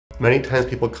Many times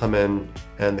people come in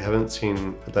and they haven't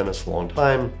seen a dentist for a long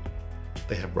time.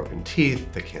 They have broken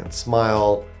teeth, they can't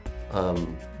smile,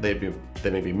 they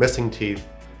may be missing teeth.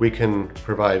 We can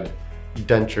provide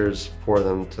dentures for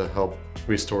them to help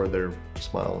restore their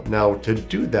smile. Now, to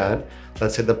do that,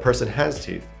 let's say the person has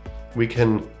teeth. We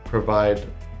can provide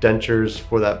dentures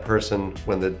for that person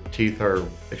when the teeth are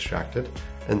extracted,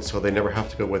 and so they never have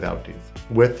to go without teeth.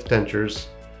 With dentures,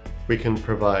 we can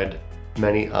provide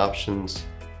many options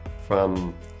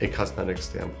from a cosmetic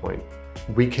standpoint.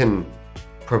 We can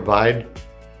provide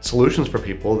solutions for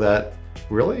people that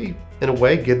really, in a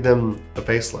way, give them a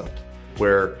facelift,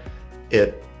 where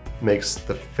it makes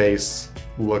the face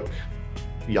look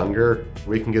younger.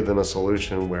 We can give them a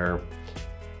solution where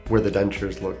the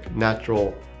dentures look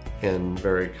natural and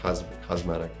very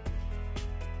cosmetic.